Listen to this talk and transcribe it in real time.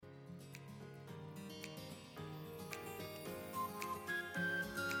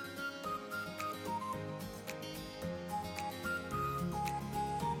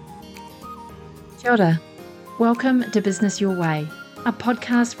Kia ora. Welcome to Business Your Way, a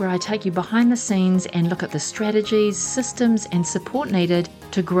podcast where I take you behind the scenes and look at the strategies, systems, and support needed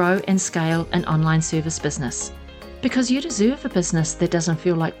to grow and scale an online service business. Because you deserve a business that doesn't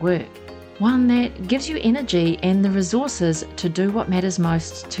feel like work, one that gives you energy and the resources to do what matters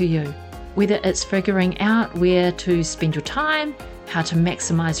most to you. Whether it's figuring out where to spend your time, how to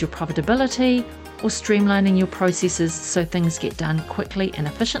maximize your profitability, or streamlining your processes so things get done quickly and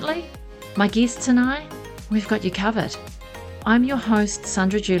efficiently, my guests and I, we've got you covered. I'm your host,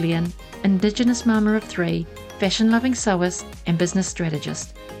 Sandra Julian, Indigenous mama of three, fashion-loving sewist and business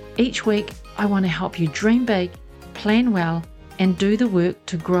strategist. Each week, I want to help you dream big, plan well, and do the work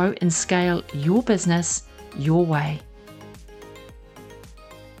to grow and scale your business your way.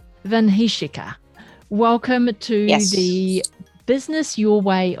 Vanhishika, welcome to the Business Your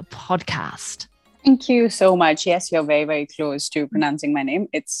Way podcast. Thank you so much. Yes, you're very, very close to pronouncing my name.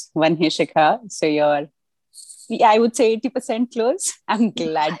 It's Vanhishika. So I would say 80% close. I'm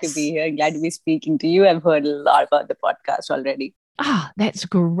glad to be here. Glad to be speaking to you. I've heard a lot about the podcast already. That's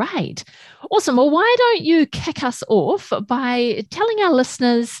great. Awesome. Well, why don't you kick us off by telling our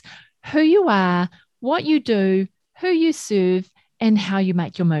listeners who you are, what you do, who you serve, and how you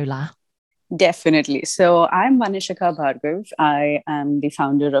make your moolah. Definitely. So I'm Vanhishika Bhargav. I am the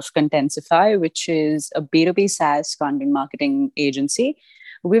founder of Contensify, which is a B2B SaaS content marketing agency.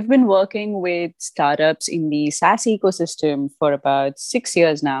 We've been working with startups in the SaaS ecosystem for about 6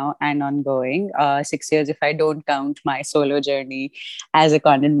 years now and ongoing. 6 years if I don't count my solo journey as a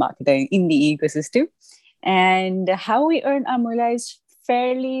content marketer in the ecosystem. And how we earn our moolah is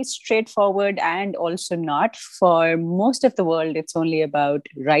fairly straightforward and also not. For most of the world, it's only about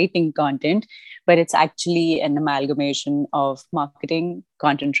writing content, but it's actually an amalgamation of marketing,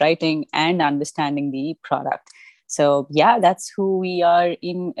 content writing, and understanding the product. So that's who we are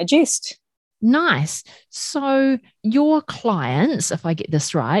in a gist. Nice. So your clients, if I get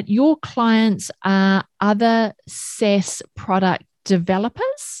this right, your clients are other SaaS product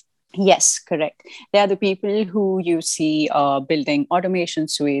developers? Yes, correct. They are the people who you see building automation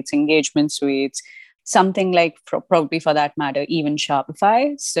suites, engagement suites, something like probably for that matter, even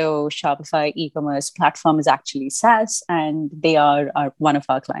Shopify. So Shopify e-commerce platform is actually SaaS and they are one of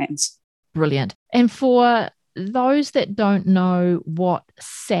our clients. Brilliant. And for those that don't know what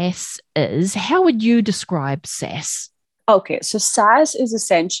SaaS is, how would you describe SaaS? Okay, so SaaS is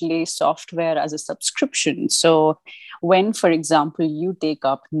essentially software as a subscription. So when, for example, you take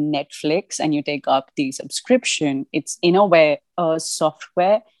up Netflix and you take up the subscription, it's in a way a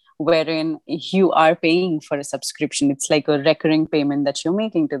software wherein you are paying for a subscription. It's like a recurring payment that you're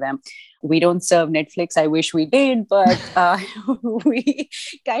making to them. We don't serve Netflix. I wish we did, but we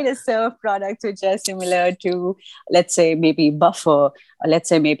kind of serve products which are similar to, let's say, maybe Buffer, or let's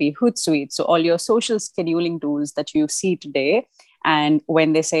say maybe Hootsuite. So all your social scheduling tools that you see today. And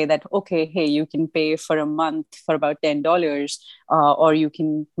when they say that, okay, hey, you can pay for a month for about $10, or you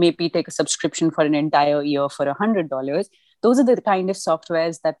can maybe take a subscription for an entire year for $100, those are the kind of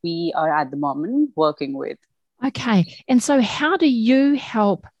softwares that we are at the moment working with. Okay. And so how do you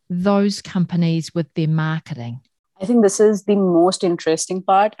help those companies with their marketing? I think this is the most interesting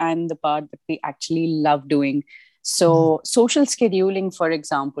part and the part that we actually love doing. So social scheduling, for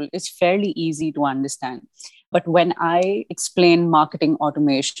example, is fairly easy to understand. But when I explain marketing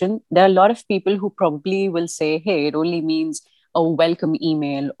automation, there are a lot of people who probably will say, hey, it only means a welcome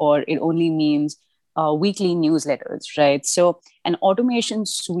email or it only means weekly newsletters, right? So an automation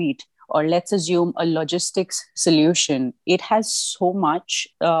suite, or let's assume a logistics solution, it has so much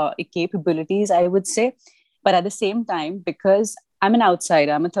capabilities, I would say. But at the same time, because I'm an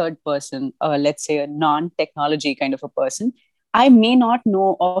outsider, I'm a third person, let's say a non-technology kind of a person, I may not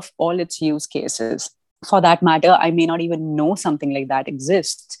know of all its use cases. For that matter, I may not even know something like that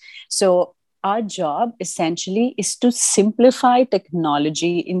exists. So our job essentially is to simplify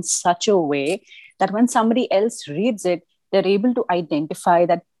technology in such a way that when somebody else reads it, they're able to identify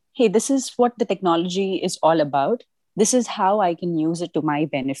that, hey, this is what the technology is all about. This is how I can use it to my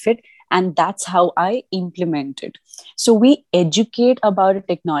benefit. And that's how I implement it. So we educate about a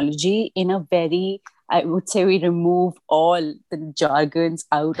technology in a very, I would say we remove all the jargons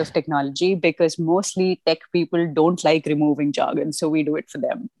out of technology because mostly tech people don't like removing jargon. So we do it for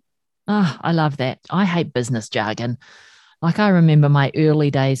them. Oh, I love that. I hate business jargon. Like I remember my early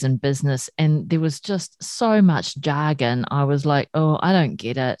days in business and there was just so much jargon. I was like, oh, I don't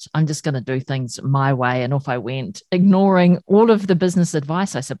get it. I'm just going to do things my way. And off I went, ignoring all of the business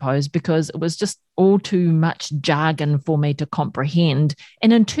advice, I suppose, because it was just all too much jargon for me to comprehend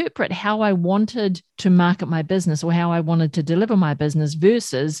and interpret how I wanted to market my business or how I wanted to deliver my business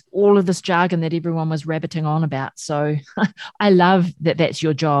versus all of this jargon that everyone was rabbiting on about. So I love that that's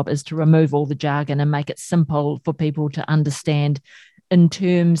your job, is to remove all the jargon and make it simple for people to understand in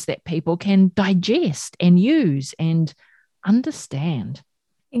terms that people can digest and use and understand.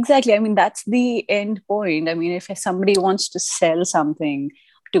 Exactly. I mean, that's the end point. I mean, if somebody wants to sell something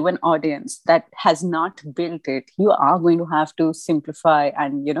to an audience that has not built it, you are going to have to simplify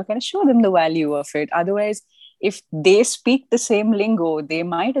and, kind of show them the value of it. Otherwise, if they speak the same lingo, they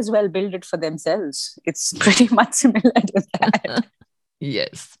might as well build it for themselves. It's pretty much similar to that.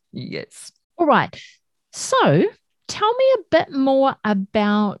 Yes, yes. All right. So tell me a bit more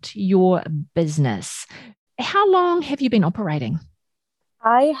about your business. How long have you been operating?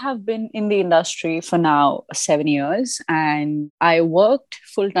 I have been in the industry for now 7 years, and I worked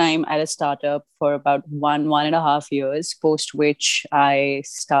full time at a startup for about 1.5 years, post which I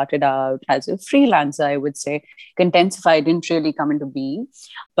started out as a freelancer, I would say. Contensify didn't really come into being,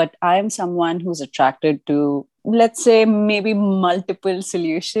 but I am someone who's attracted to, let's say, maybe multiple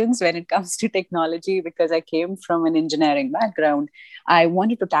solutions when it comes to technology because I came from an engineering background. I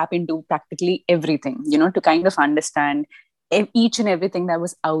wanted to tap into practically everything, to kind of understand each and everything that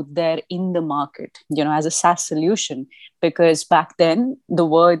was out there in the market, as a SaaS solution. Because back then, the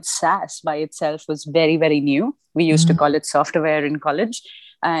word SaaS by itself was very, very new. We used to call it software in college.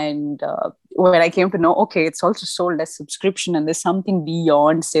 And when I came to know, okay, it's also sold as subscription and there's something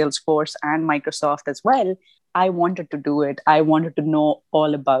beyond Salesforce and Microsoft as well, I wanted to do it. I wanted to know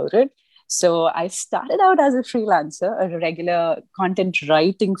all about it. So I started out as a freelancer, a regular content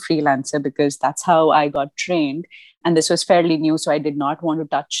writing freelancer, because that's how I got trained. And this was fairly new. So I did not want to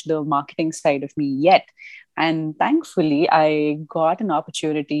touch the marketing side of me yet. And thankfully, I got an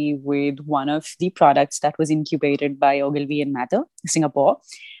opportunity with one of the products that was incubated by Ogilvy and Mather, Singapore.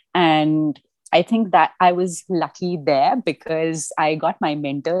 And I think that I was lucky there because I got my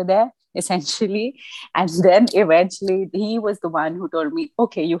mentor there, essentially. And then eventually he was the one who told me,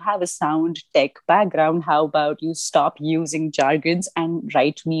 okay, you have a sound tech background. How about you stop using jargons and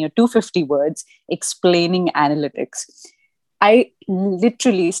write me a 250 words explaining analytics? I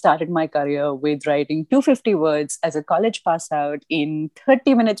literally started my career with writing 250 words as a college pass out in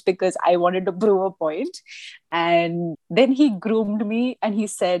 30 minutes because I wanted to prove a point. And then he groomed me and he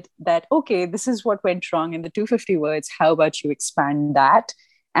said that, okay, this is what went wrong in the 250 words. How about you expand that?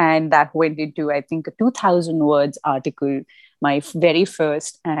 And that went into, I think, a 2000 words article, my very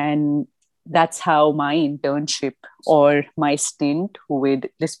first. And that's how my internship or my stint with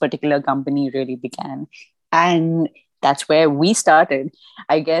this particular company really began. And that's where we started.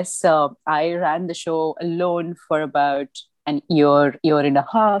 I guess I ran the show alone for about an year and a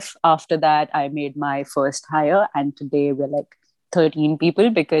half. After that, I made my first hire. And today we're like 13 people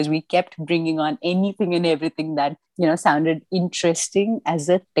because we kept bringing on anything and everything that, sounded interesting as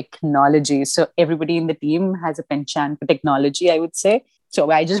a technology. So everybody in the team has a penchant for technology, I would say. So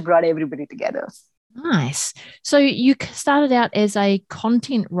I just brought everybody together. Nice. So you started out as a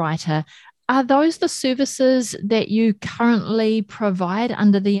content writer. Are those the services that you currently provide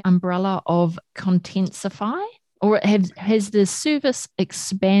under the umbrella of Contensify? Or has the service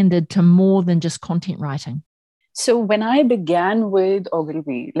expanded to more than just content writing? So when I began with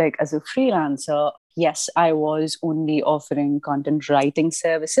Ogilvy, like as a freelancer, yes, I was only offering content writing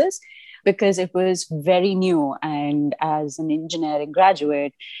services because it was very new. And as an engineering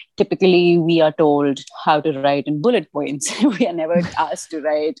graduate, typically we are told how to write in bullet points. We are never asked to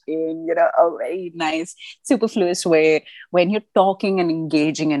write in, a very nice, superfluous way when you're talking and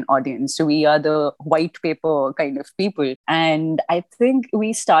engaging an audience. So we are the white paper kind of people. And I think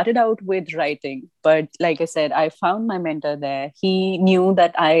we started out with writing. But like I said, I found my mentor there. He knew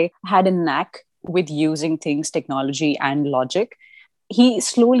that I had a knack with using things, technology and logic. He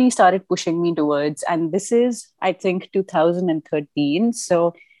slowly started pushing me towards, and this is, I think, 2013.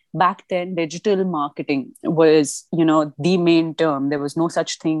 So back then, digital marketing was, the main term. There was no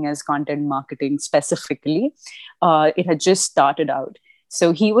such thing as content marketing specifically. It had just started out.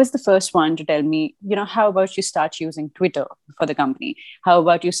 So he was the first one to tell me, how about you start using Twitter for the company? How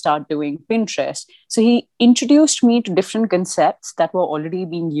about you start doing Pinterest? So he introduced me to different concepts that were already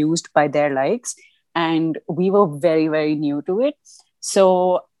being used by their likes. And we were very, very new to it.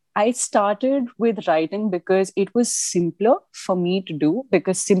 So I started with writing because it was simpler for me to do,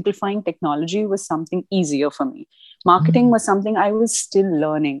 because simplifying technology was something easier for me. Marketing Mm. was something I was still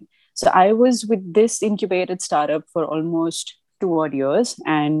learning. So I was with this incubated startup for almost 2 odd years.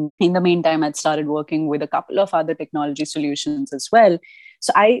 And in the meantime, I'd started working with a couple of other technology solutions as well.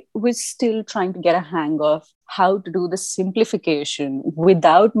 So I was still trying to get a hang of how to do the simplification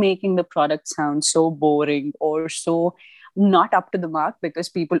without making the product sound so boring or so not up to the mark, because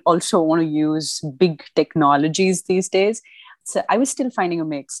people also want to use big technologies these days. So I was still finding a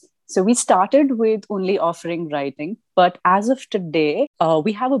mix. So we started with only offering writing, but as of today,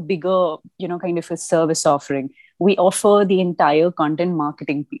 we have a bigger, kind of a service offering. We offer the entire content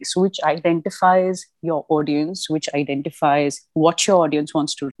marketing piece, which identifies your audience, which identifies what your audience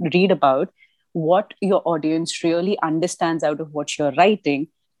wants to read about, what your audience really understands out of what you're writing,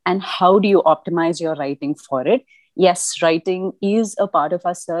 and how do you optimize your writing for it. Yes, writing is a part of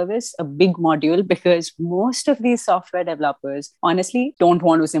our service, a big module, because most of these software developers honestly don't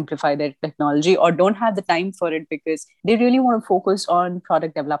want to simplify their technology or don't have the time for it, because they really want to focus on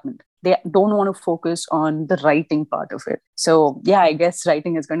product development. They don't want to focus on the writing part of it. So, yeah, I guess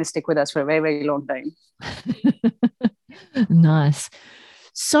writing is going to stick with us for a very, very long time. Nice.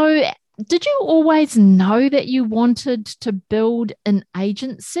 So, did you always know that you wanted to build an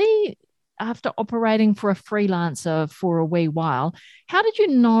agency after operating for a freelancer for a wee while? How did you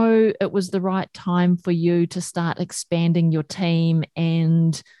know it was the right time for you to start expanding your team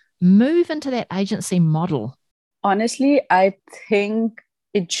and move into that agency model? Honestly, I think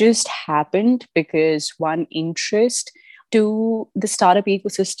it just happened because one, interest to the startup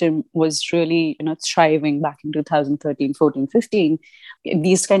ecosystem was really, thriving back in 2013, 14, 15.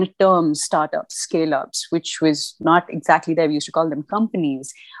 These kind of terms, startups, scale ups, which was not exactly that we used to call them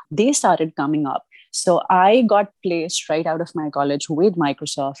companies, they started coming up. So I got placed right out of my college with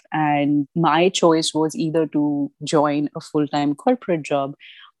Microsoft, and my choice was either to join a full time corporate job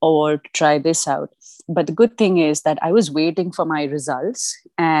or to try this out. But the good thing is that I was waiting for my results,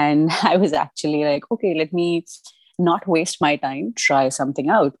 and I was actually like, okay, let me not waste my time, try something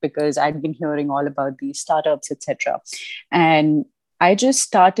out, because I'd been hearing all about these startups, etc. And I just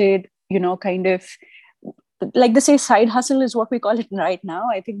started, kind of, like they say, side hustle is what we call it right now.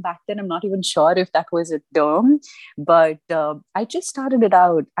 I think back then I'm not even sure if that was a term, but I just started it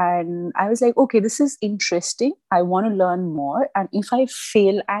out, and I was like, okay, this is interesting, I want to learn more, and if I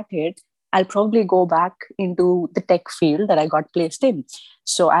fail at it, I'll probably go back into the tech field that I got placed in.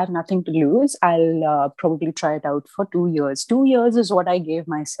 So I have nothing to lose. I'll probably try it out for 2 years. 2 years is what I gave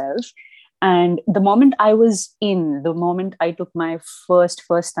myself. And the moment I was in, the moment I took my first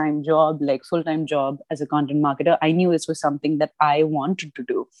time job, like full-time job as a content marketer, I knew this was something that I wanted to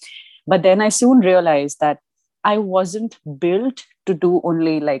do. But then I soon realized that I wasn't built to do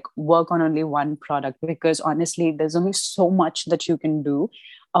only like work on only one product, because honestly, there's only so much that you can do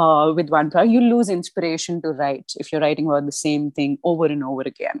with one product. You lose inspiration to write if you're writing about the same thing over and over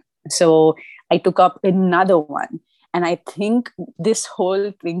again. So I took up another one. And I think this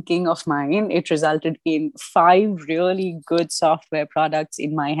whole thinking of mine, it resulted in 5 really good software products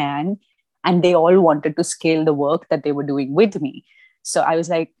in my hand. And they all wanted to scale the work that they were doing with me. So I was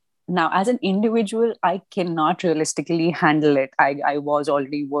like, now as an individual, I cannot realistically handle it. I was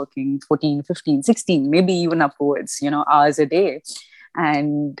already working 14, 15, 16, maybe even upwards, hours a day.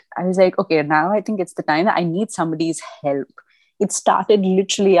 And I was like, okay, now I think it's the time that I need somebody's help. It started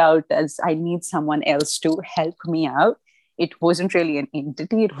literally out as I need someone else to help me out. It wasn't really an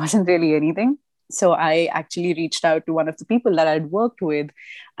entity, it wasn't really anything. So I actually reached out to one of the people that I'd worked with.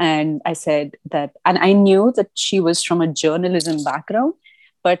 And I said that, and I knew that she was from a journalism background,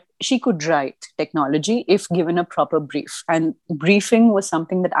 but she could write technology if given a proper brief. And briefing was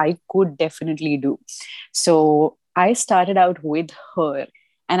something that I could definitely do. So I started out with her.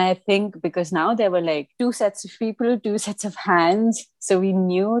 And I think because now there were like two sets of people, two sets of hands. So we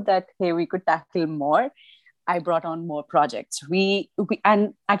knew that, hey, we could tackle more. I brought on more projects. We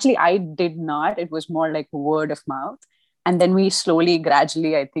and actually I did not. It was more like word of mouth. And then we slowly,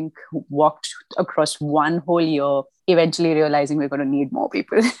 gradually, I think, walked across one whole year, eventually realizing we're going to need more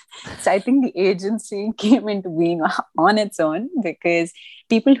people. So I think the agency came into being on its own because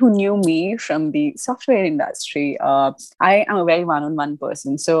people who knew me from the software industry, I am a very one-on-one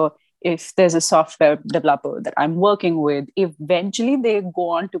person. So if there's a software developer that I'm working with, eventually they go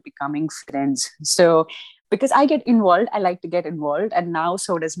on to becoming friends. So because I get involved, I like to get involved. And now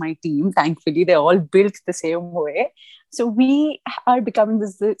so does my team. Thankfully, they're all built the same way. So we are becoming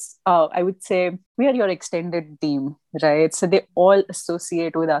this I would say we are your extended team, right? So they all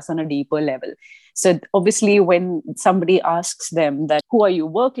associate with us on a deeper level. So obviously, when somebody asks them that, who are you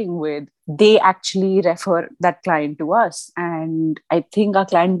working with? They actually refer that client to us. And I think our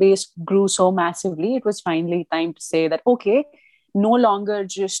client base grew so massively, it was finally time to say that, okay, no longer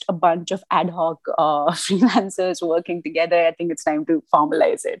just a bunch of ad hoc freelancers working together. I think it's time to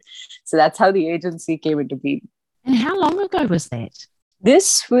formalize it. So that's how the agency came into being. And how long ago was that?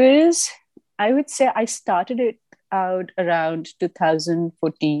 This was, I would say, I started it out around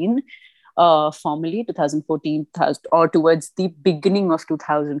 2014, formally 2014, or towards the beginning of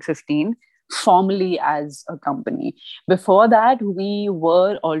 2015, formally as a company. Before that, we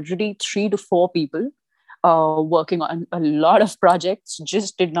were already 3 to 4 people working on a lot of projects,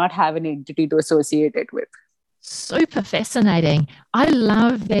 just did not have an entity to associate it with. Super fascinating. I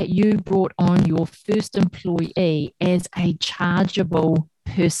love that you brought on your first employee as a chargeable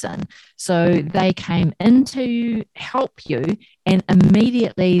person. So they came in to help you, and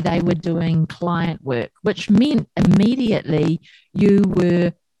immediately they were doing client work, which meant immediately you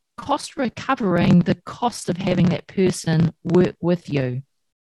were cost recovering the cost of having that person work with you.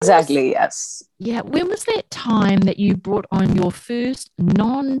 Exactly, yes. Yeah. When was that time that you brought on your first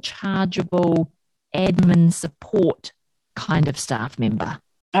non chargeable admin support kind of staff member?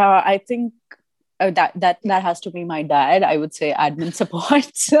 I think that has to be my dad. I would say admin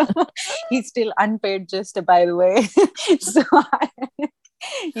support. So he's still unpaid, just by the way. So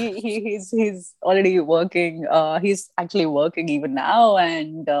he's already working. He's actually working even now,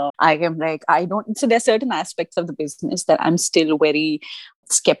 and I am like, I don't. So there's certain aspects of the business that I'm still very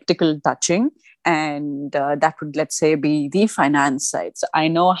skeptical touching, and that would, let's say, be the finance side. So I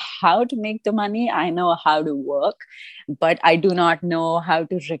know how to make the money, I know how to work, but I do not know how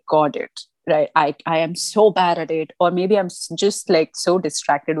to record it. Right. I am so bad at it, or maybe I'm just like so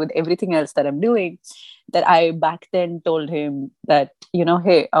distracted with everything else that I'm doing, that I back then told him that,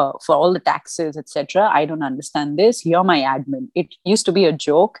 hey, for all the taxes, etc., I don't understand this. You're my admin. It used to be a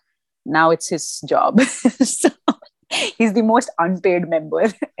joke. Now it's his job. So he's the most unpaid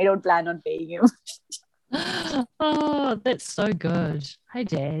member. I don't plan on paying him. Oh, that's so good. Hey,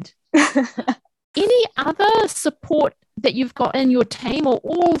 Dad. Any other support that you've got in your team, or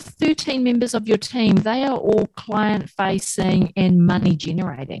all 13 members of your team, they are all client facing and money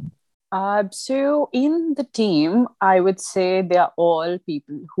generating? So in the team, I would say they are all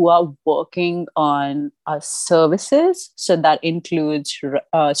people who are working on services. So that includes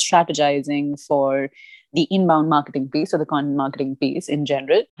strategizing for the inbound marketing piece or the content marketing piece in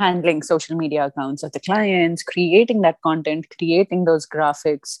general, handling social media accounts of the clients, creating that content, creating those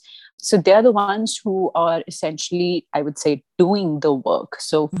graphics. So they're the ones who are essentially, I would say, doing the work.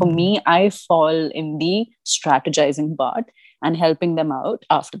 So for me, I fall in the strategizing part and helping them out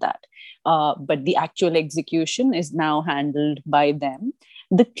after that. But the actual execution is now handled by them.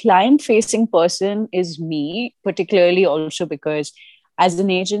 The client facing person is me, particularly also because as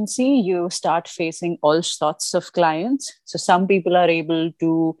an agency, you start facing all sorts of clients. So some people are able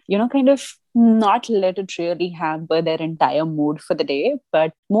to, kind of not let it really hamper their entire mood for the day.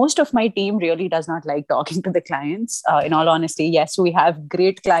 But most of my team really does not like talking to the clients. In all honesty, yes, we have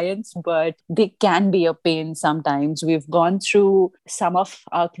great clients, but they can be a pain sometimes. We've gone through some of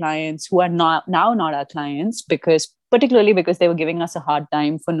our clients who are not our clients, particularly because they were giving us a hard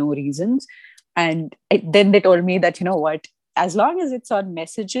time for no reasons. And then they told me that, you know what, as long as it's on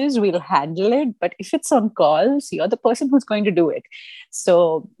messages, we'll handle it. But if it's on calls, you're the person who's going to do it.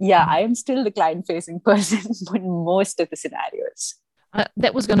 So yeah, I am still the client facing person in most of the scenarios.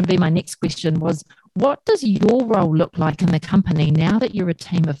 That was going to be my next question, was what does your role look like in the company now that you're a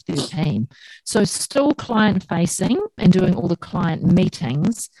team of 13? So still client facing and doing all the client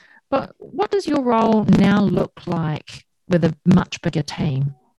meetings, but what does your role now look like with a much bigger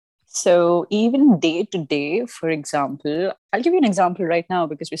team? So even day to day, for example, I'll give you an example right now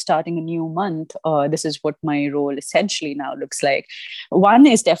because we're starting a new month. This is what my role essentially now looks like. One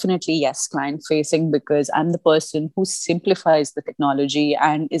is definitely, yes, client facing, because I'm the person who simplifies the technology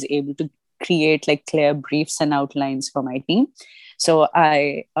and is able to create like clear briefs and outlines for my team. So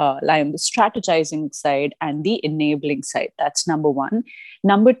I lie on the strategizing side and the enabling side. That's number one.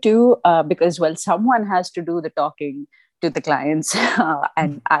 Number two, because, well, someone has to do the talking to the clients.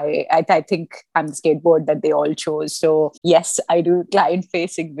 And I think I'm the skateboard that they all chose. So yes, I do client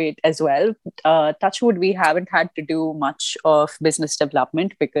facing bit as well. Touchwood, we haven't had to do much of business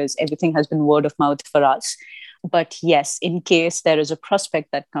development because everything has been word of mouth for us. But yes, in case there is a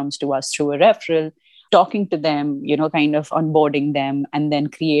prospect that comes to us through a referral, talking to them, kind of onboarding them and then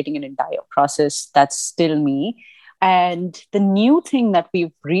creating an entire process, that's still me. And the new thing that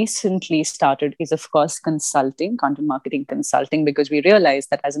we've recently started is, of course, consulting, content marketing consulting, because we realized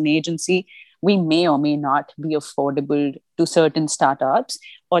that as an agency, we may or may not be affordable to certain startups,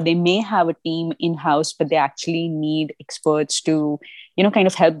 or they may have a team in-house, but they actually need experts to, kind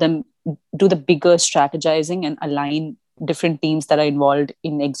of help them do the bigger strategizing and align different teams that are involved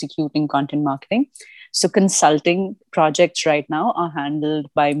in executing content marketing. So consulting projects right now are handled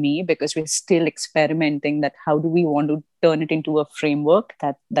by me because we're still experimenting that how do we want to turn it into a framework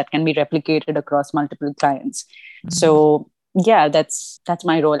that can be replicated across multiple clients. Mm-hmm. So yeah, that's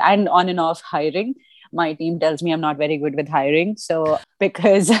my role. And on and off hiring. My team tells me I'm not very good with hiring. So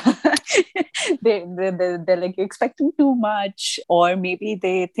because they're like, you're expecting too much, or maybe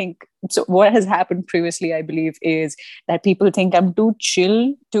they think, so what has happened previously, I believe, is that people think I'm too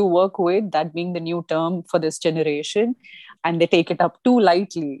chill to work with, that being the new term for this generation, and they take it up too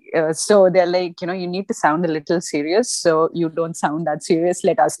lightly. So they're like, you need to sound a little serious. So you don't sound that serious.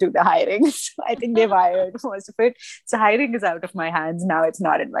 Let us do the hiring. So I think they've hired most of it. So hiring is out of my hands. Now it's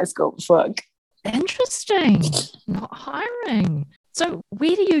not in my scope of work. Interesting. Not hiring. So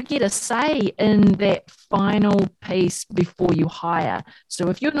where do you get a say in that final piece before you hire? So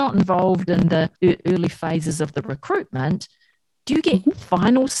if you're not involved in the early phases of the recruitment, do you get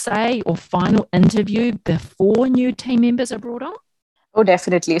final say or final interview before new team members are brought on? Oh,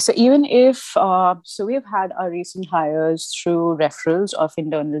 definitely. So even if, so we've had our recent hires through referrals of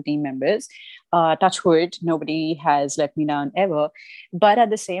internal team members. Touch wood, nobody has let me down ever. But at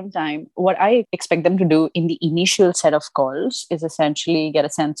the same time, what I expect them to do in the initial set of calls is essentially get a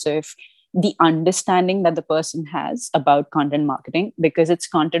sense of the understanding that the person has about content marketing, because it's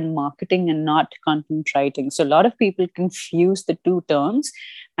content marketing and not content writing. So a lot of people confuse the two terms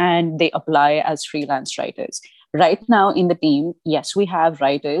and they apply as freelance writers. Right now in the team, yes, we have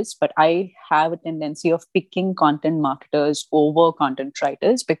writers, but I have a tendency of picking content marketers over content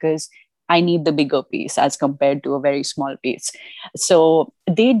writers because I need the bigger piece as compared to a very small piece. So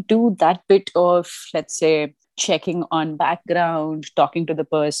they do that bit of, let's say, checking on background, talking to the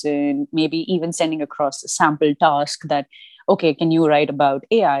person, maybe even sending across a sample task that, okay, can you write about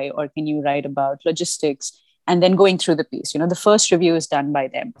AI or can you write about logistics? And then going through the piece. The first review is done by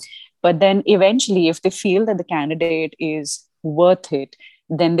them. But then eventually, if they feel that the candidate is worth it,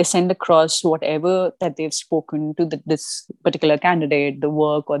 then they send across whatever that they've spoken to this particular candidate, the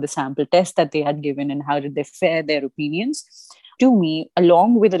work or the sample test that they had given, and how did they fare, their opinions, to me,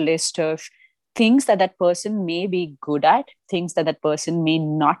 along with a list of things that that person may be good at, things that that person may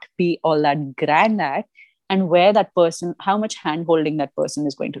not be all that grand at, and where that person, how much hand-holding that person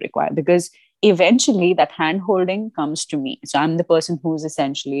is going to require. Because eventually that hand-holding comes to me. So I'm the person who's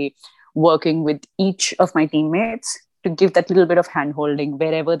essentially working with each of my teammates to give that little bit of hand-holding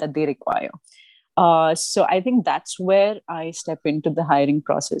wherever that they require. So I think that's where I step into the hiring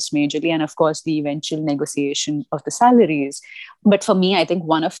process majorly. And of course, the eventual negotiation of the salaries. But for me, I think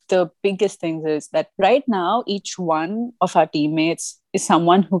one of the biggest things is that right now, each one of our teammates is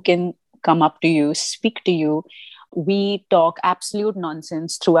someone who can come up to you, speak to you. We talk absolute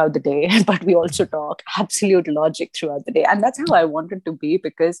nonsense throughout the day, but we also talk absolute logic throughout the day. And that's how I wanted to be,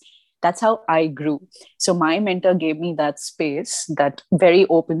 because that's how I grew. So my mentor gave me that space, that very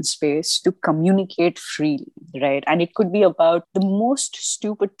open space to communicate freely, right? And it could be about the most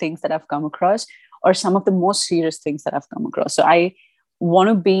stupid things that I've come across or some of the most serious things that I've come across. So I want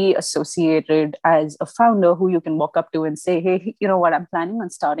to be associated as a founder who you can walk up to and say, hey, you know what, I'm planning on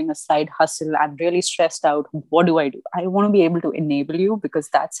starting a side hustle. I'm really stressed out. What do? I want to be able to enable you, because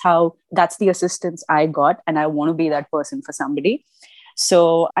that's the assistance I got. And I want to be that person for somebody.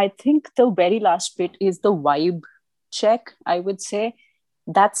 So I think the very last bit is the vibe check, I would say.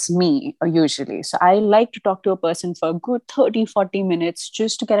 That's me usually. So I like to talk to a person for a good 30, 40 minutes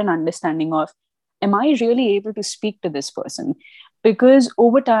just to get an understanding of, am I really able to speak to this person? Because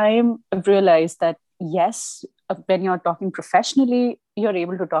over time, I've realized that, yes, when you're talking professionally, you're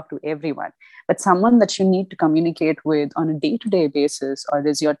able to talk to everyone. But someone that you need to communicate with on a day-to-day basis, or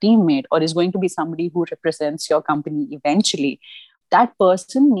is your teammate, or is going to be somebody who represents your company eventually, that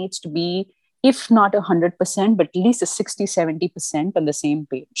person needs to be, if not 100%, but at least a 60, 70% on the same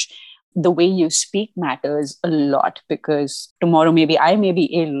page. The way you speak matters a lot, because tomorrow maybe I may be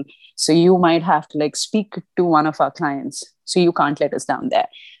ill. So you might have to speak to one of our clients. So you can't let us down there.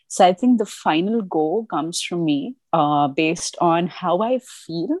 So I think the final go comes from me based on how I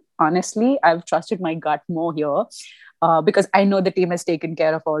feel. Honestly, I've trusted my gut more here because I know the team has taken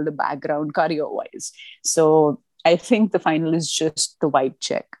care of all the background career-wise. So I think the final is just the vibe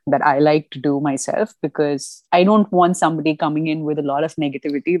check that I like to do myself, because I don't want somebody coming in with a lot of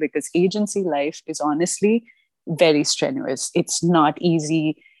negativity, because agency life is honestly very strenuous. It's not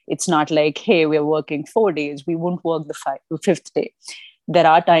easy. It's not like, hey, we're working 4 days. We won't work the fifth day. There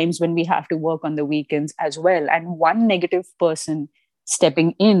are times when we have to work on the weekends as well. And one negative person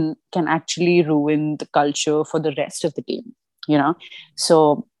stepping in can actually ruin the culture for the rest of the team, you know?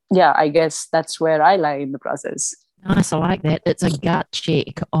 So, yeah, I guess that's where I lie in the process. Nice. I like that. It's a gut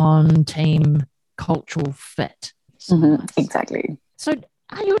check on team cultural fit. So nice. Exactly. So,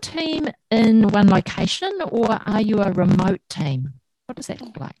 are your team in one location or are you a remote team? What does that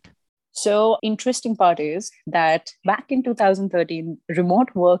look like? So, interesting part is that back in 2013, remote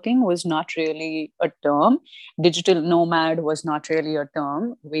working was not really a term. Digital nomad was not really a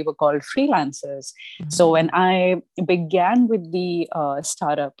term. We were called freelancers. Mm-hmm. So, when I began with the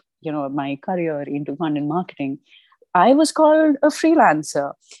startup, my career into content marketing, I was called a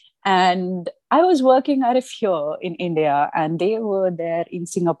freelancer. And I was working out of here in India and they were there in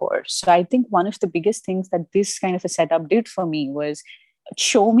Singapore. So I think one of the biggest things that this kind of a setup did for me was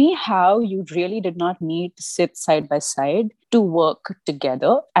show me how you really did not need to sit side by side to work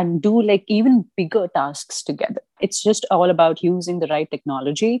together and do like even bigger tasks together. It's just all about using the right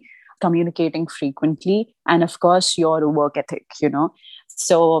technology, communicating frequently, and of course, your work ethic,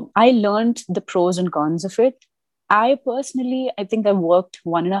 So I learned the pros and cons of it. I think I worked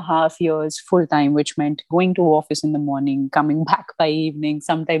 1.5 years full time, which meant going to office in the morning, coming back by evening,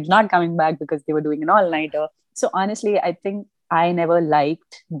 sometimes not coming back because they were doing an all-nighter. So honestly, I think I never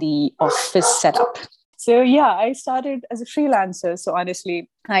liked the office setup. So yeah, I started as a freelancer. So honestly,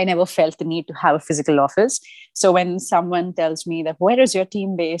 I never felt the need to have a physical office. So when someone tells me that, where is your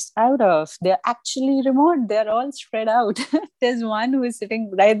team based out of? They're actually remote. They're all spread out. There's one who is sitting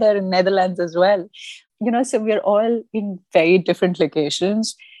right there in Netherlands as well. So we're all in very different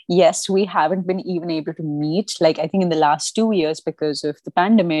locations. Yes, we haven't been even able to meet. Like I think in the last 2 years, because of the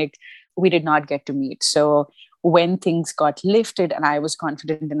pandemic, we did not get to meet. So when things got lifted and I was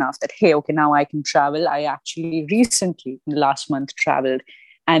confident enough that, hey, okay, now I can travel. I actually recently, last month, traveled.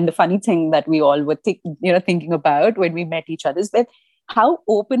 And the funny thing that we all were thinking about when we met each other is that how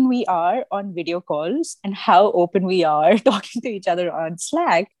open we are on video calls and how open we are talking to each other on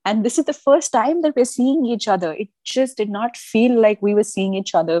Slack. And this is the first time that we're seeing each other. It just did not feel like we were seeing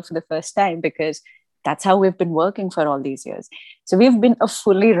each other for the first time because that's how we've been working for all these years. So we've been a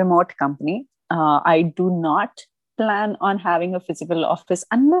fully remote company. I do not plan on having a physical office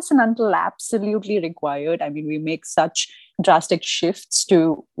unless and until absolutely required. I mean, we make such drastic shifts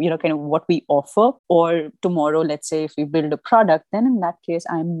to, kind of what we offer. Or tomorrow, let's say if we build a product, then in that case,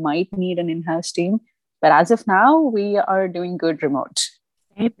 I might need an in-house team. But as of now, we are doing good remote.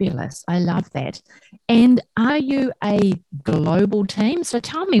 Fabulous. I love that. And are you a global team? So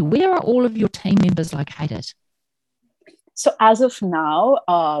tell me, where are all of your team members located? So as of now,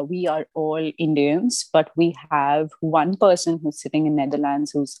 we are all Indians, but we have one person who's sitting in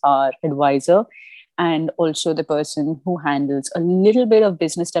Netherlands, who's our advisor, and also the person who handles a little bit of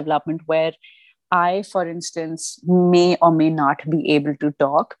business development where I, for instance, may or may not be able to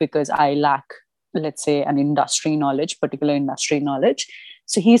talk because I lack, let's say, particular industry knowledge.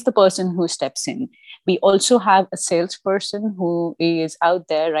 So he's the person who steps in. We also have a salesperson who is out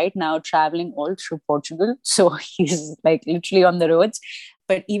there right now traveling all through Portugal. So he's like literally on the roads,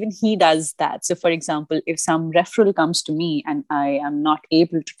 but even he does that. So for example, if some referral comes to me and I am not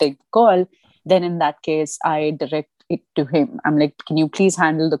able to take the call, then in that case, I direct it to him. I'm like, can you please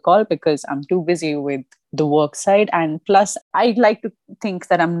handle the call because I'm too busy with the work side. And plus, I'd like to think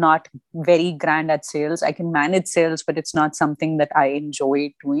that I'm not very grand at sales. I can manage sales, but it's not something that I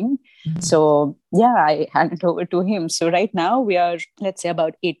enjoy doing. Mm-hmm. So yeah, I hand it over to him. So right now we are, let's say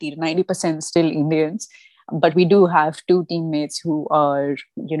about 80 to 90% still Indians, but we do have 2 teammates who are,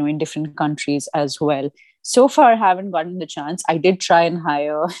 in different countries as well. So far, I haven't gotten the chance. I did try and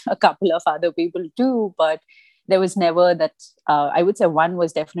hire a couple of other people too, but there was never that. I would say one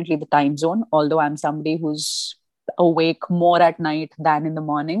was definitely the time zone, although I'm somebody who's awake more at night than in the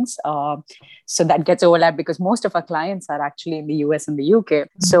mornings. So that gets overlapped because most of our clients are actually in the US and the UK.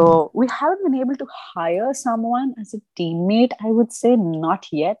 Mm-hmm. So we haven't been able to hire someone as a teammate, I would say not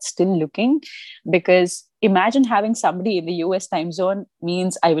yet, still looking, because imagine having somebody in the US time zone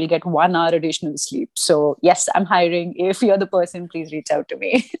means I will get 1 hour additional sleep. So yes, I'm hiring. If you're the person, please reach out to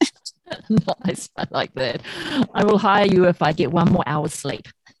me. Nice. I like that. I will hire you if I get 1 more hour's sleep.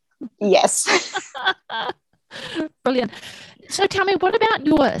 Yes. Brilliant. So tell me, what about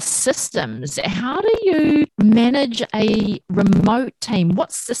your systems? How do you manage a remote team?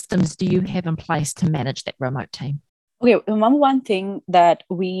 What systems do you have in place to manage that remote team? Okay, the number one thing that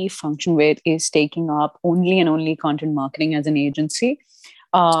we function with is taking up only and only content marketing as an agency.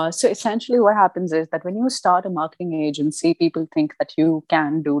 So essentially, what happens is that when you start a marketing agency, people think that you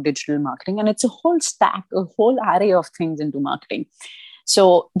can do digital marketing, and it's a whole stack, a whole array of things into marketing.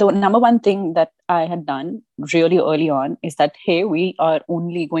 So the number one thing that I had done really early on is that, hey, we are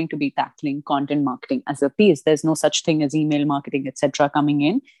only going to be tackling content marketing as a piece. There's no such thing as email marketing, etc., coming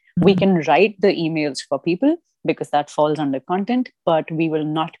in. Mm-hmm. We can write the emails for people because that falls under content, but we will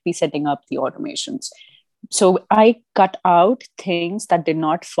not be setting up the automations. So I cut out things that did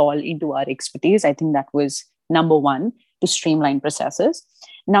not fall into our expertise. I think that was number one, to streamline processes.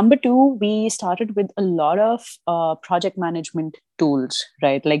 Number two, we started with a lot of project management tools,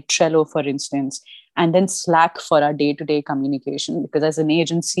 right? Like Trello, for instance, and then Slack for our day-to-day communication, because as an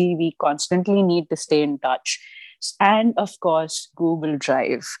agency, we constantly need to stay in touch. And of course, Google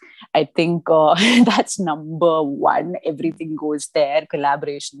Drive. I think that's number one. Everything goes there.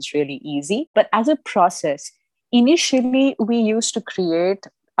 Collaboration is really easy. But as a process, initially, we used to create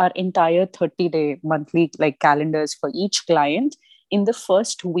our entire 30-day monthly calendars for each client in the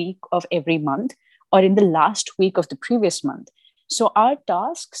first week of every month or in the last week of the previous month. So our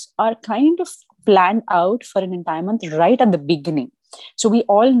tasks are kind of planned out for an entire month right at the beginning. So we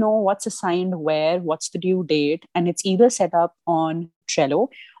all know what's assigned where, what's the due date, and it's either set up on Trello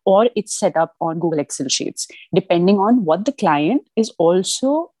or it's set up on Google Excel sheets, depending on what the client is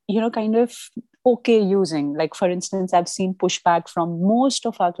also, kind of okay using. Like, for instance, I've seen pushback from most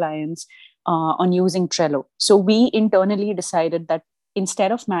of our clients on using Trello. So we internally decided that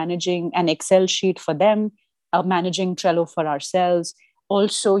instead of managing an Excel sheet for them, managing Trello for ourselves,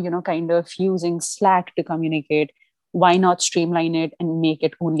 also, kind of using Slack to communicate, why not streamline it and make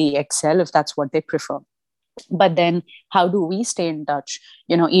it only Excel if that's what they prefer? But then how do we stay in touch?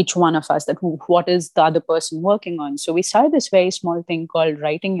 Each one of us, that what is the other person working on? So we started this very small thing called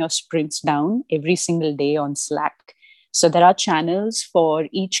writing your sprints down every single day on Slack. So there are channels for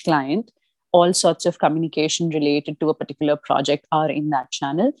each client. All sorts of communication related to a particular project are in that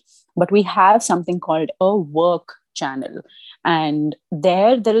channel. But we have something called a work channel. And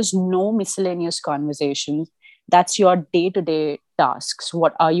there is no miscellaneous conversation. That's your day-to-day tasks.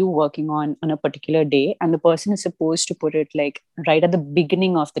 What are you working on a particular day? And the person is supposed to put it right at the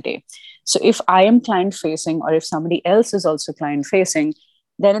beginning of the day. So if I am client-facing or if somebody else is also client-facing,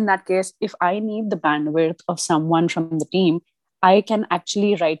 then in that case, if I need the bandwidth of someone from the team, I can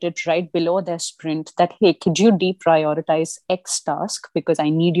actually write it right below their sprint that, hey, could you deprioritize X task because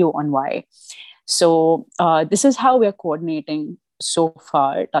I need you on Y? So this is how we're coordinating so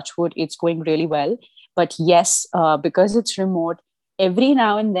far. Touchwood, it's going really well. But yes, because it's remote, every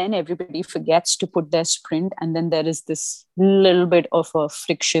now and then everybody forgets to put their sprint. And then there is this little bit of a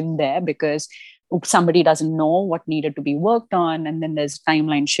friction there because somebody doesn't know what needed to be worked on. And then there's a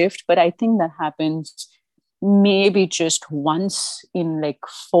timeline shift. But I think that happens maybe just once in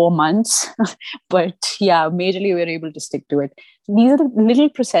 4 months. But yeah, majorly we're able to stick to it. These are the little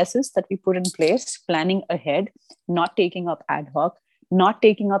processes that we put in place, planning ahead, not taking up ad hoc, not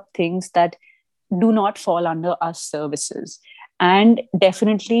taking up things that do not fall under our services, and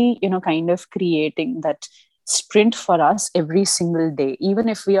definitely, kind of creating that sprint for us every single day. Even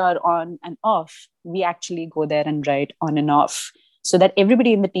if we are on and off, we actually go there and write on and off so that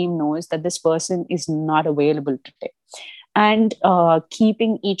everybody in the team knows that this person is not available today. And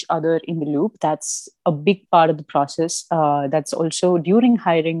keeping each other in the loop, that's a big part of the process. That's also during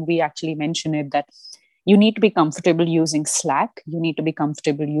hiring, we actually mention it that you need to be comfortable using Slack, you need to be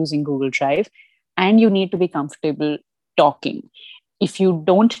comfortable using Google Drive, and you need to be comfortable talking. If you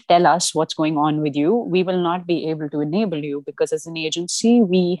don't tell us what's going on with you, we will not be able to enable you, because as an agency,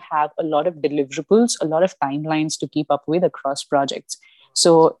 we have a lot of deliverables, a lot of timelines to keep up with across projects.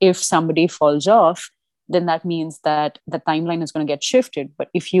 So if somebody falls off, then that means that the timeline is going to get shifted. But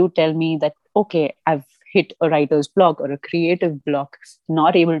if you tell me that, okay, I've hit a writer's block or a creative block,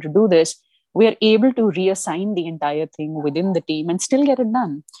 not able to do this, we are able to reassign the entire thing within the team and still get it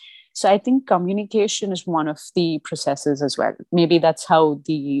done. So I think communication is one of the processes as well. Maybe that's how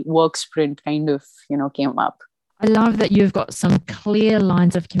the work sprint kind of, came up. I love that you've got some clear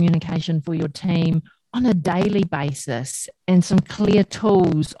lines of communication for your team on a daily basis, and some clear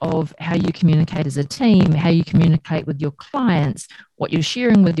tools of how you communicate as a team, how you communicate with your clients, what you're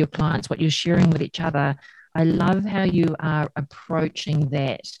sharing with your clients, what you're sharing with each other. I love how you are approaching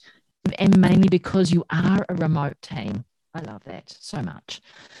that, and mainly because you are a remote team. I love that so much.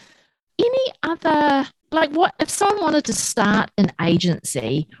 Any other, what if someone wanted to start an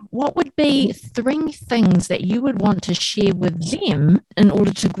agency, what would be 3 things that you would want to share with them in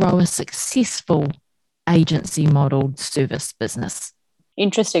order to grow a successful agency modeled service business?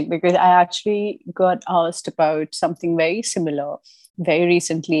 Interesting, because I actually got asked about something very similar very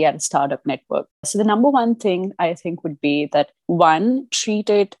recently at a startup network. So, the number one thing I think would be that one, treat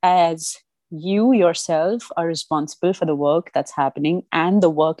it as you yourself are responsible for the work that's happening and the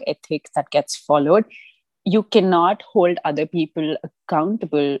work ethic that gets followed. You cannot hold other people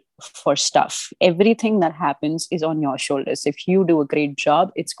accountable for stuff. Everything that happens is on your shoulders. If you do a great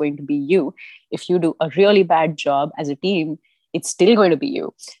job, it's going to be you. If you do a really bad job as a team, it's still going to be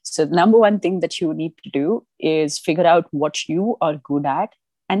you. So the number one thing that you need to do is figure out what you are good at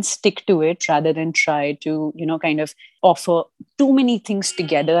and stick to it, rather than try to, kind of offer too many things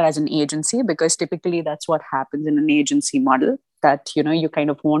together as an agency, because typically that's what happens in an agency model, that, you kind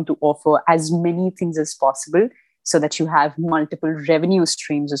of want to offer as many things as possible so that you have multiple revenue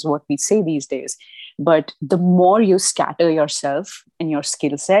streams, is what we say these days. But the more you scatter yourself and your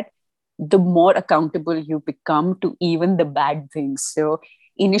skill set, the more accountable you become to even the bad things. So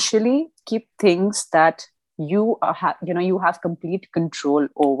initially, keep things that you have complete control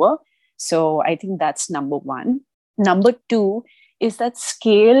over. So I think that's number one. Number two is that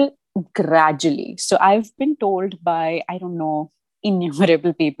scale gradually. So I've been told by, I don't know,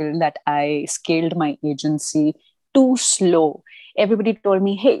 innumerable people that I scaled my agency too slow. Everybody told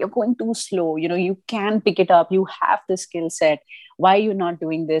me, hey, you're going too slow. You can pick it up. You have the skill set. Why are you not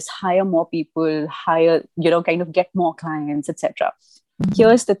doing this? Hire more people, kind of get more clients, etc.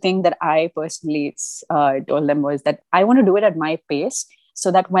 Here's the thing that I personally told them was that I want to do it at my pace,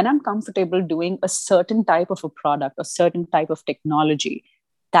 so that when I'm comfortable doing a certain type of a product, a certain type of technology,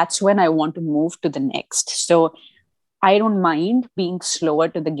 that's when I want to move to the next. So I don't mind being slower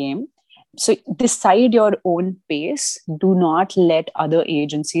to the game. So decide your own pace. Do not let other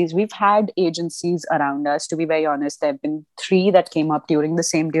agencies. We've had agencies around us, to be very honest. There have been 3 that came up during the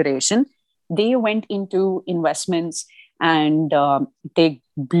same duration. They went into investments and they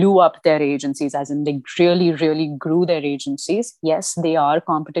blew up their agencies, as in they really, really grew their agencies. Yes, they are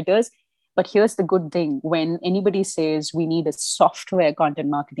competitors. But here's the good thing. When anybody says we need a software content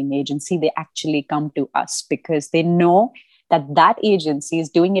marketing agency, they actually come to us, because they know that agency is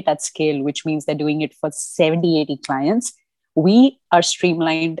doing it at scale, which means they're doing it for 70, 80 clients. We are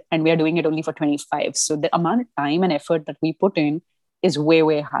streamlined and we are doing it only for 25. So the amount of time and effort that we put in is way,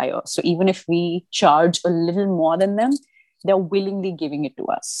 way higher. So even if we charge a little more than them, they're willingly giving it to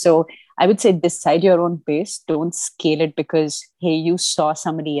us. So I would say decide your own pace. Don't scale it because, hey, you saw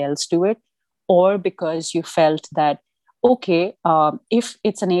somebody else do it, or because you felt that, okay, if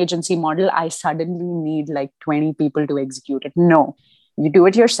it's an agency model, I suddenly need like 20 people to execute it. No, you do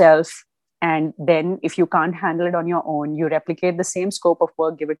it yourself. And then if you can't handle it on your own, you replicate the same scope of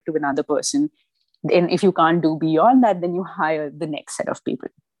work, give it to another person. Then if you can't do beyond that, then you hire the next set of people.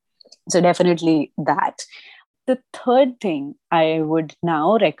 So definitely that. The third thing I would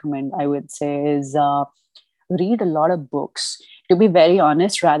now recommend, I would say, is read a lot of books. To be very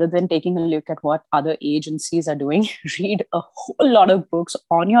honest, rather than taking a look at what other agencies are doing, read a whole lot of books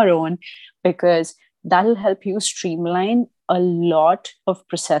on your own, because that'll help you streamline a lot of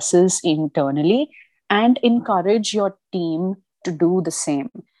processes internally and encourage your team to do the same.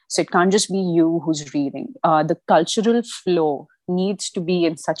 So it can't just be you who's reading. The cultural flow needs to be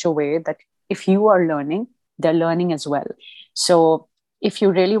in such a way that if you are learning, they're learning as well. So if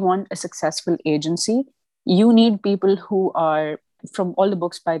you really want a successful agency, you need people who are, from all the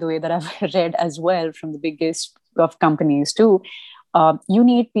books, by the way, that I've read as well, from the biggest of companies too, you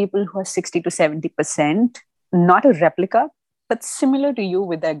need people who are 60 to 70%, not a replica, but similar to you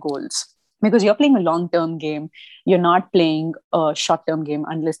with their goals. Because you're playing a long-term game. You're not playing a short-term game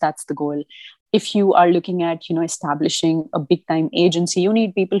unless that's the goal. If you are looking at, establishing a big-time agency, you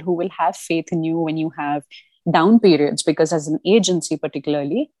need people who will have faith in you when you have down periods, because as an agency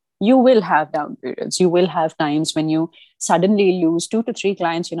particularly, you will have down periods. You will have times when you suddenly lose 2 to 3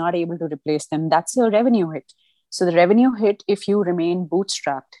 clients, you're not able to replace them. That's a revenue hit. So the revenue hit, if you remain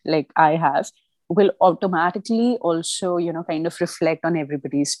bootstrapped like I have, will automatically also, kind of reflect on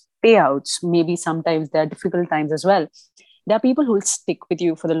everybody's payouts. Maybe sometimes there are difficult times as well. There are people who will stick with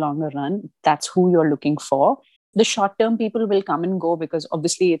you for the longer run. That's who you're looking for. The short-term people will come and go, because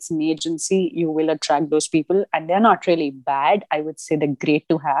obviously it's an agency. You will attract those people, and they're not really bad. I would say they're great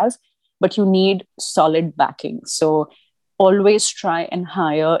to have, but you need solid backing. So always try and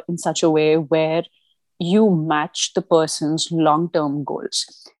hire in such a way where you match the person's long-term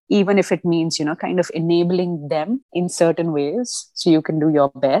goals, even if it means, kind of enabling them in certain ways so you can do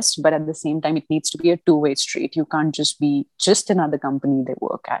your best. But at the same time, it needs to be a two-way street. You can't just be just another company they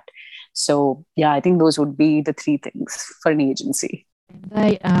work at. So, yeah, I think those would be the 3 things for an agency.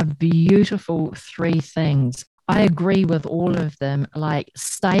 They are beautiful 3 things. I agree with all of them. Like,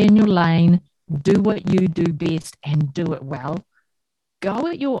 stay in your lane, do what you do best, and do it well. Go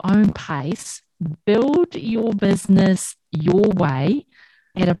at your own pace, build your business your way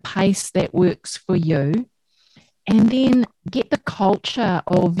at a pace that works for you, and then get the culture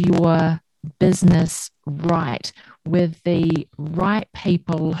of your business right with the right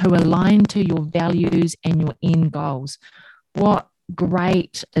people who align to your values and your end goals. What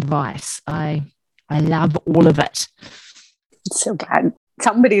great advice. I love all of it. So glad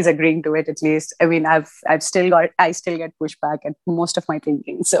somebody's agreeing to it at least. I mean, I still get pushback at most of my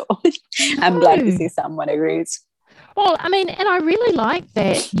thinking. So I'm glad to see someone agrees. Well, I mean, and I really like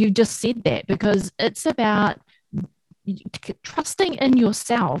that you just said that, because it's about trusting in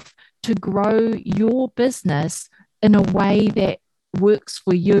yourself to grow your business in a way that works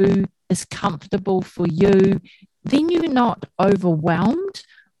for you, is comfortable for you. Then you're not overwhelmed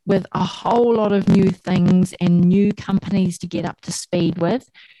with a whole lot of new things and new companies to get up to speed with.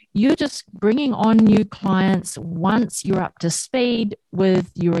 You're just bringing on new clients once you're up to speed with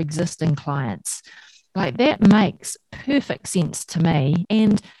your existing clients. Like, that makes perfect sense to me.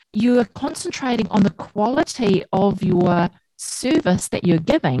 And you're concentrating on the quality of your service that you're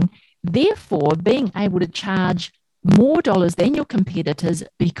giving, therefore being able to charge more dollars than your competitors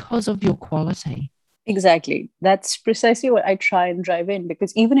because of your quality. Exactly. That's precisely what I try and drive in,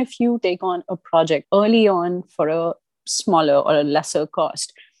 because even if you take on a project early on for a smaller or a lesser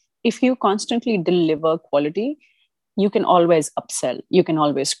cost, if you constantly deliver quality, you can always upsell, you can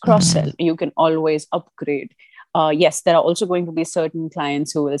always cross-sell, you can always upgrade. Yes, there are also going to be certain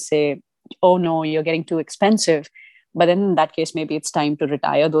clients who will say, oh no, you're getting too expensive. But then in that case, maybe it's time to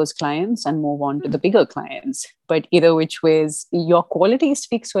retire those clients and move on to the bigger clients. But either which ways, your quality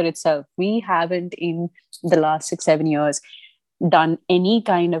speaks for itself. We haven't, in the last 6-7 years, done any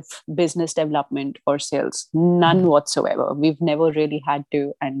kind of business development or sales, none whatsoever. We've never really had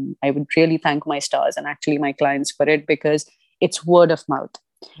to. And I would really thank my stars and actually my clients for it, because it's word of mouth.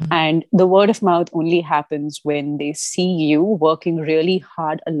 And the word of mouth only happens when they see you working really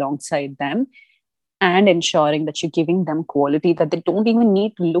hard alongside them and ensuring that you're giving them quality that they don't even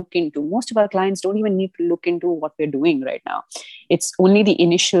need to look into. Most of our clients don't even need to look into what we're doing right now. It's only the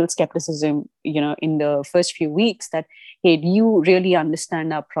initial skepticism, in the first few weeks, that, hey, do you really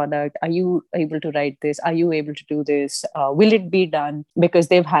understand our product? Are you able to write this? Are you able to do this? Will it be done? Because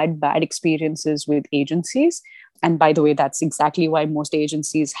they've had bad experiences with agencies. And by the way, that's exactly why most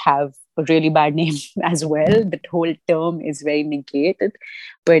agencies have a really bad name as well. The whole term is very negated.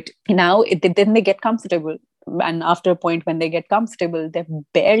 But now then they get comfortable. And after a point when they get comfortable, they're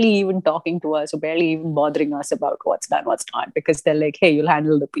barely even talking to us or barely even bothering us about what's done, what's not, because they're like, hey, you'll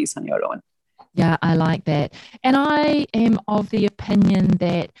handle the piece on your own. Yeah, I like that. And I am of the opinion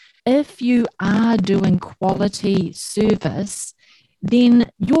that if you are doing quality service, then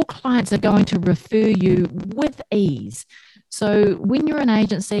your clients are going to refer you with ease. So when you're an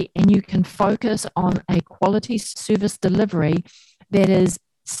agency and you can focus on a quality service delivery that is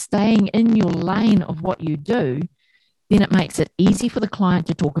staying in your lane of what you do, then it makes it easy for the client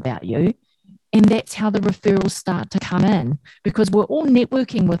to talk about you. And that's how the referrals start to come in, because we're all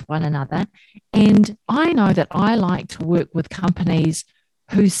networking with one another. And I know that I like to work with companies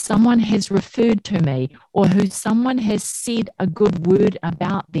who someone has referred to me, or who someone has said a good word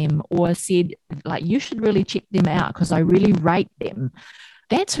about them, or said, like, you should really check them out because I really rate them.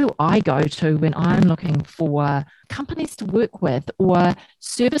 That's who I go to when I'm looking for companies to work with or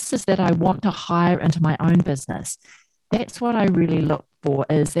services that I want to hire into my own business. That's what I really look for,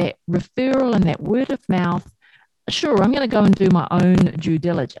 is that referral and that word of mouth. Sure, I'm going to go and do my own due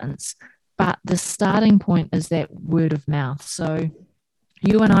diligence, but the starting point is that word of mouth. So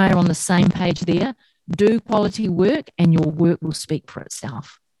you and I are on the same page there. Do quality work and your work will speak for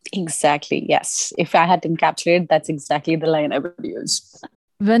itself. Exactly. Yes. If I had to encapsulate, that's exactly the line I would use.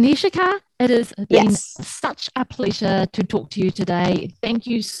 Vanishika, it has been such a pleasure to talk to you today. Thank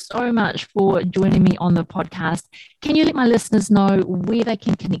you so much for joining me on the podcast. Can you let my listeners know where they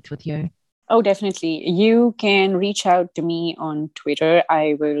can connect with you? Oh, definitely. You can reach out to me on Twitter.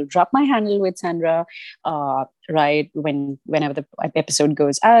 I will drop my handle with Sandra right whenever the episode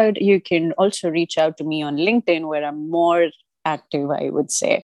goes out. You can also reach out to me on LinkedIn, where I'm more active, I would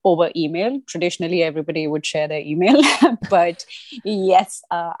say, over email. Traditionally, everybody would share their email. But yes,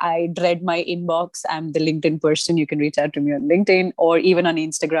 I dread my inbox. I'm the LinkedIn person. You can reach out to me on LinkedIn, or even on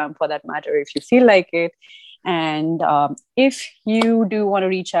Instagram for that matter, if you feel like it. And if you do want to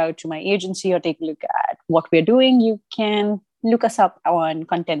reach out to my agency or take a look at what we're doing, you can look us up on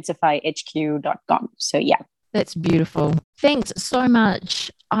contensifyhq.com. So yeah. That's beautiful. Thanks so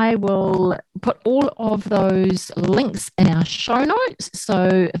much. I will put all of those links in our show notes.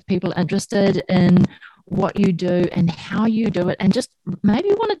 So if people are interested in what you do and how you do it, and just maybe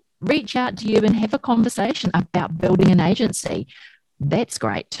want to reach out to you and have a conversation about building an agency, that's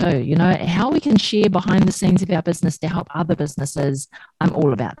great too. You know, how we can share behind the scenes of our business to help other businesses. I'm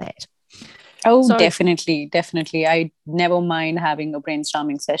all about that. Oh, so, definitely. I never mind having a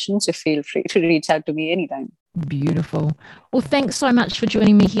brainstorming session. So feel free to reach out to me anytime. Beautiful. Well, thanks so much for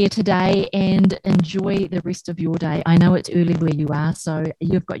joining me here today, and enjoy the rest of your day. I know it's early where you are, so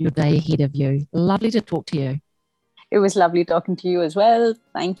you've got your day ahead of you. Lovely to talk to you. It was lovely talking to you as well.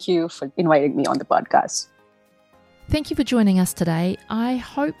 Thank you for inviting me on the podcast. Thank you for joining us today. I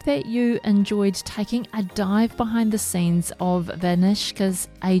hope that you enjoyed taking a dive behind the scenes of Vanishka's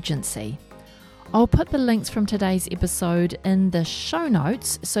agency. I'll put the links from today's episode in the show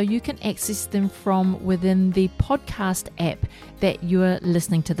notes so you can access them from within the podcast app that you're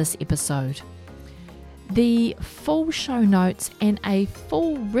listening to this episode. The full show notes and a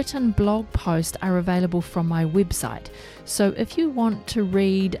full written blog post are available from my website. So if you want to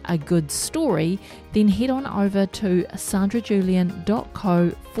read a good story, then head on over to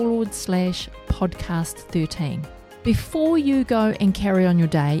sandrajulian.co/podcast13. Before you go and carry on your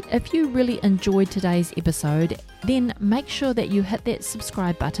day, if you really enjoyed today's episode, then make sure that you hit that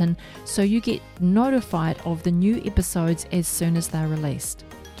subscribe button so you get notified of the new episodes as soon as they're released.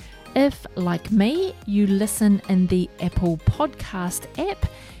 If, like me, you listen in the Apple Podcast app,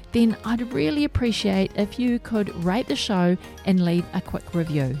 then I'd really appreciate if you could rate the show and leave a quick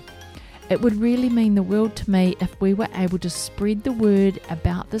review. It would really mean the world to me if we were able to spread the word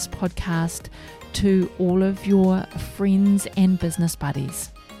about this podcast to all of your friends and business buddies.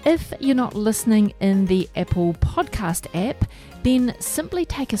 If you're not listening in the Apple Podcast app, then simply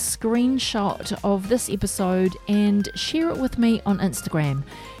take a screenshot of this episode and share it with me on Instagram.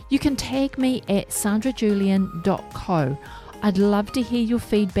 You can tag me at sandrajulian.co. I'd love to hear your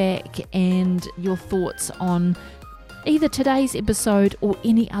feedback and your thoughts on either today's episode or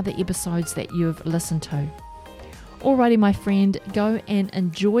any other episodes that you've listened to. Alrighty, my friend, go and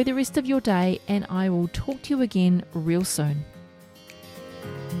enjoy the rest of your day, and I will talk to you again real soon.